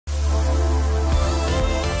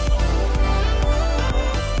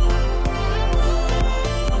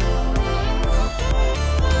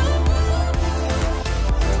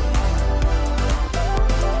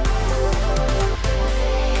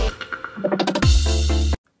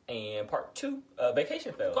in part 2 of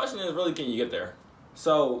vacation fails. The question is really, can you get there?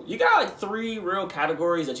 So you got like 3 real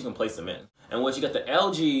categories that you can place them in. And what you got the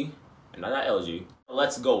LG, and not LG,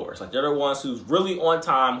 let's goers. Like they're the ones who's really on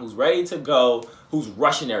time, who's ready to go, who's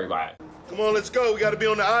rushing everybody. Come on, let's go. We got to be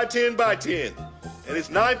on the I-10 by 10. And it's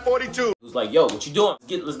 9:42. Who's like, yo, what you doing?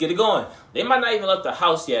 Let's get it going. They might not even left the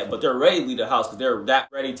house yet, but they're ready to leave the house because they're that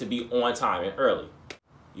ready to be on time and early.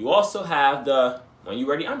 You also have the when you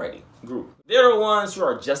ready, I'm ready group. They're the ones who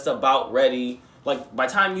are just about ready. Like by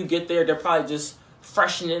the time you get there, they're probably just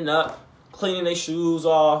freshening up, cleaning their shoes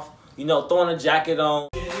off, you know, throwing a jacket on,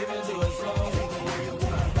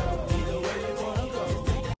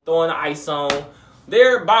 throwing the ice on.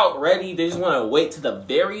 They're about ready. They just want to wait to the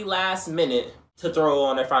very last minute to throw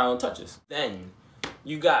on their final touches. Then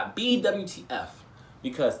you got BWTF,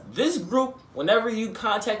 because this group, whenever you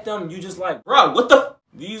contact them, you just like, bro, what the f?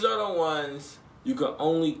 These are the ones you can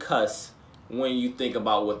only cuss when you think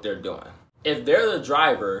about what they're doing. If they're the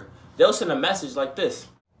driver, they'll send a message like this,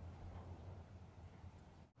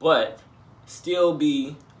 but still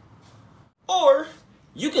be, or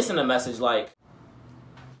you can send a message like,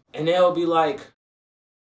 and they'll be like,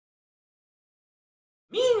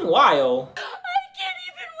 meanwhile, I can't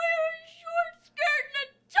even wear a short skirt and a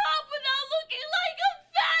top without looking like a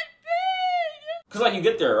fat pig. cause like you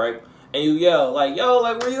get there, right? And you yell like, yo,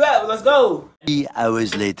 like where you at? Let's go. 3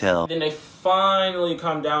 hours later. Then they finally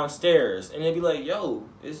come downstairs and they be like, yo,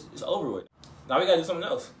 it's over with. Now we gotta do something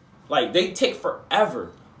else. Like they take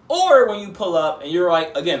forever. Or when you pull up and you're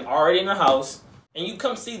like, again, already in the house, and you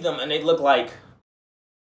come see them and they look like,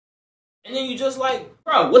 and then you just like,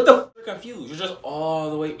 bro, what the f? You're confused. You're just all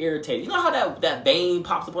the way irritated. You know how that vein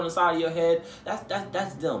pops up on the side of your head? That's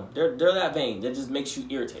them. They're that vein that just makes you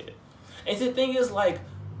irritated. And the thing is, like,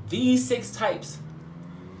 these 6 types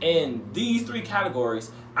and these 3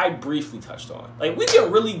 categories I briefly touched on. Like we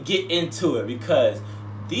can really get into it because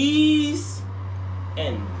these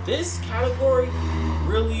and this category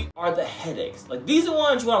really are the headaches. Like these are the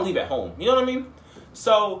ones you want to leave at home. You know what I mean?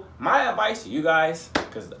 So my advice to you guys,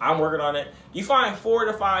 because I'm working on it, you find 4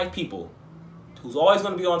 to 5 people who's always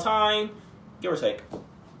going to be on time, give or take.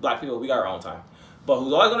 Black people, we got our own time. But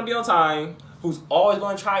who's always going to be on time, who's always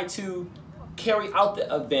going to try to carry out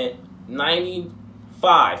the event 95%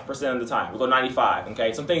 of the time. We'll go 95,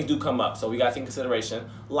 okay? Some things do come up, so we got to take in consideration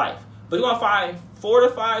life. But you want to find 4 to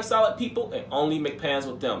 5 solid people and only make plans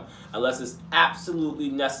with them unless it's absolutely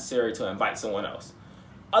necessary to invite someone else.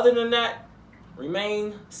 Other than that,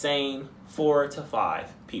 remain sane, 4 to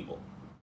 5 people.